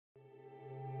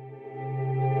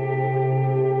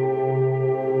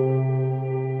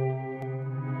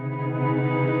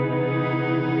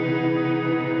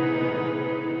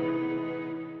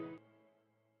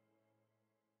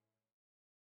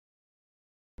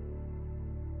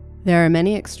There are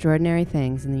many extraordinary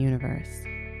things in the universe.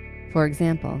 For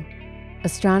example,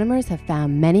 astronomers have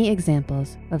found many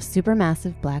examples of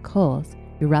supermassive black holes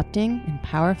erupting in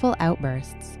powerful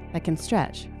outbursts that can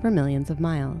stretch for millions of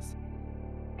miles.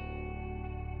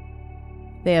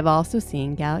 They have also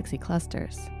seen galaxy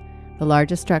clusters, the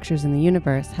largest structures in the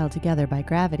universe held together by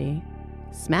gravity,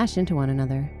 smash into one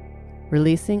another,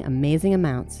 releasing amazing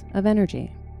amounts of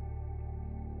energy.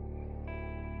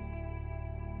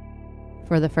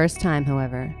 For the first time,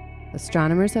 however,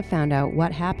 astronomers have found out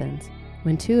what happens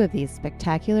when two of these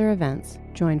spectacular events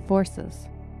join forces.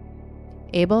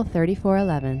 Abell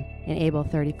 3411 and Abell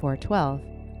 3412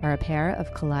 are a pair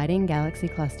of colliding galaxy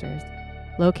clusters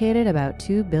located about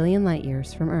 2 billion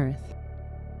light-years from Earth.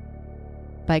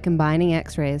 By combining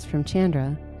X-rays from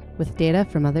Chandra with data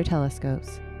from other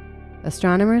telescopes,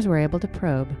 astronomers were able to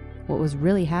probe what was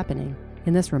really happening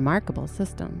in this remarkable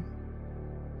system.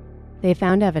 They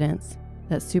found evidence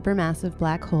that supermassive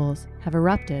black holes have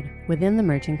erupted within the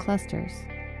merging clusters.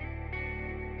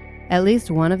 At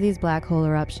least one of these black hole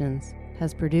eruptions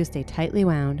has produced a tightly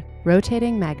wound,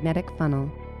 rotating magnetic funnel,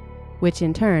 which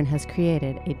in turn has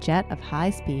created a jet of high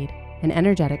speed and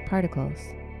energetic particles.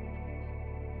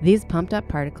 These pumped up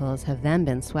particles have then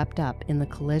been swept up in the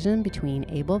collision between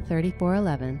Abell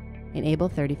 3411 and Abell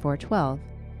 3412,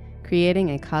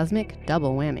 creating a cosmic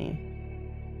double whammy.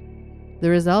 The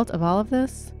result of all of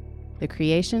this? The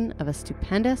creation of a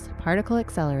stupendous particle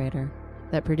accelerator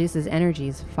that produces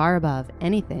energies far above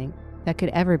anything that could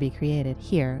ever be created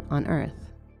here on Earth.